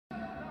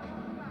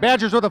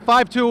Badgers with a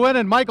 5-2 win,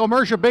 and Michael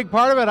Mersch a big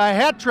part of it. A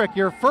hat trick,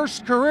 your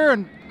first career,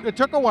 and it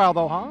took a while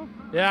though, huh?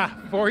 Yeah,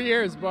 4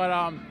 years,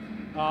 but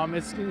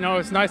it's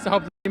it's nice to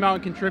help the team out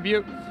and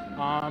contribute.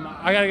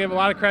 I got to give a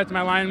lot of credit to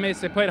my line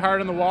mates. They played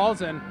hard on the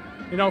walls, and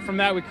from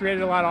that we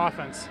created a lot of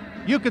offense.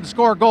 You can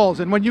score goals,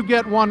 and when you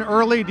get one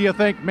early, do you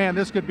think, man,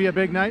 this could be a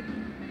big night?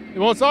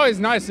 Well, it's always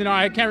nice.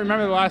 I can't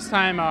remember the last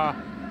time I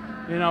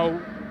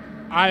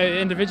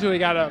individually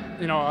got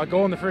a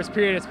goal in the first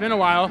period. It's been a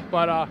while,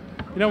 but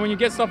when you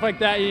get stuff like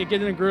that, you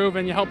get in a groove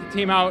and you help the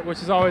team out,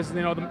 which is always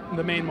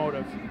the main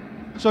motive.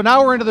 So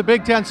now we're into the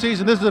Big Ten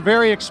season. This is a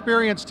very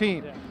experienced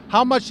team. Yeah.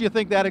 How much do you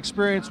think that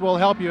experience will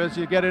help you as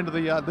you get into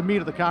the meat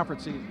of the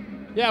conference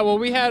season? Yeah, well,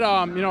 we had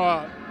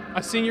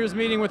a seniors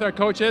meeting with our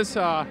coaches,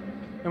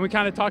 and we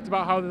kind of talked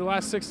about how the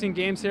last 16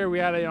 games here we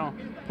had to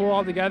pull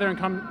all together and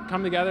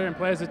come together and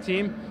play as a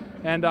team.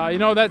 And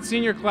that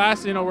senior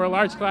class, we're a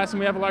large class, and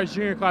we have a large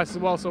junior class as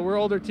well. So we're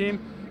an older team,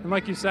 and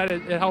like you said,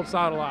 it helps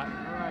out a lot.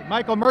 All right,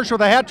 Michael Mersch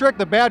with a hat trick.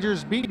 The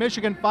Badgers beat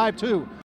Michigan 5-2.